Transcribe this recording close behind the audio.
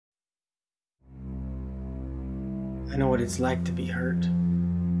I know what it's like to be hurt,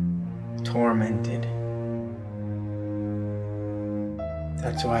 tormented.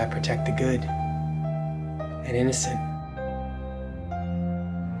 That's why I protect the good and innocent.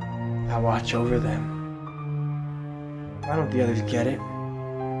 I watch over them. Why don't the others get it?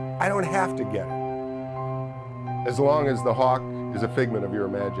 I don't have to get it, as long as the hawk is a figment of your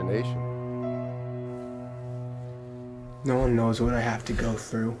imagination. No one knows what I have to go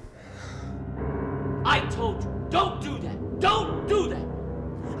through. I told you, don't do that! Don't do that!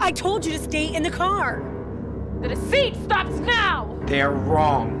 I told you to stay in the car! The deceit stops now! They're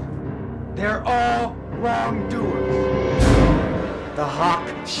wrong. They're all wrongdoers. The hawk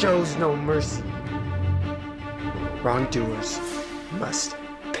shows no mercy. Wrongdoers must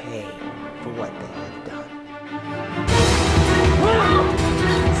pay for what they have done.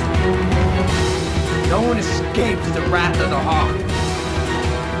 No one escapes the wrath of the hawk.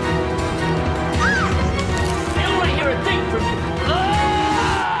 I don't want to hear a thing from you!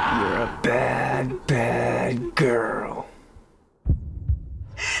 You're a bad, bad girl.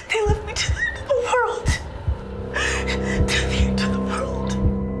 They left me to the end of the world. To the end of the world.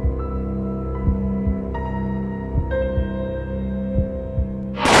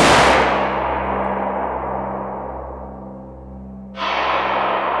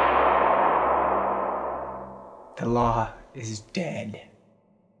 The law is dead.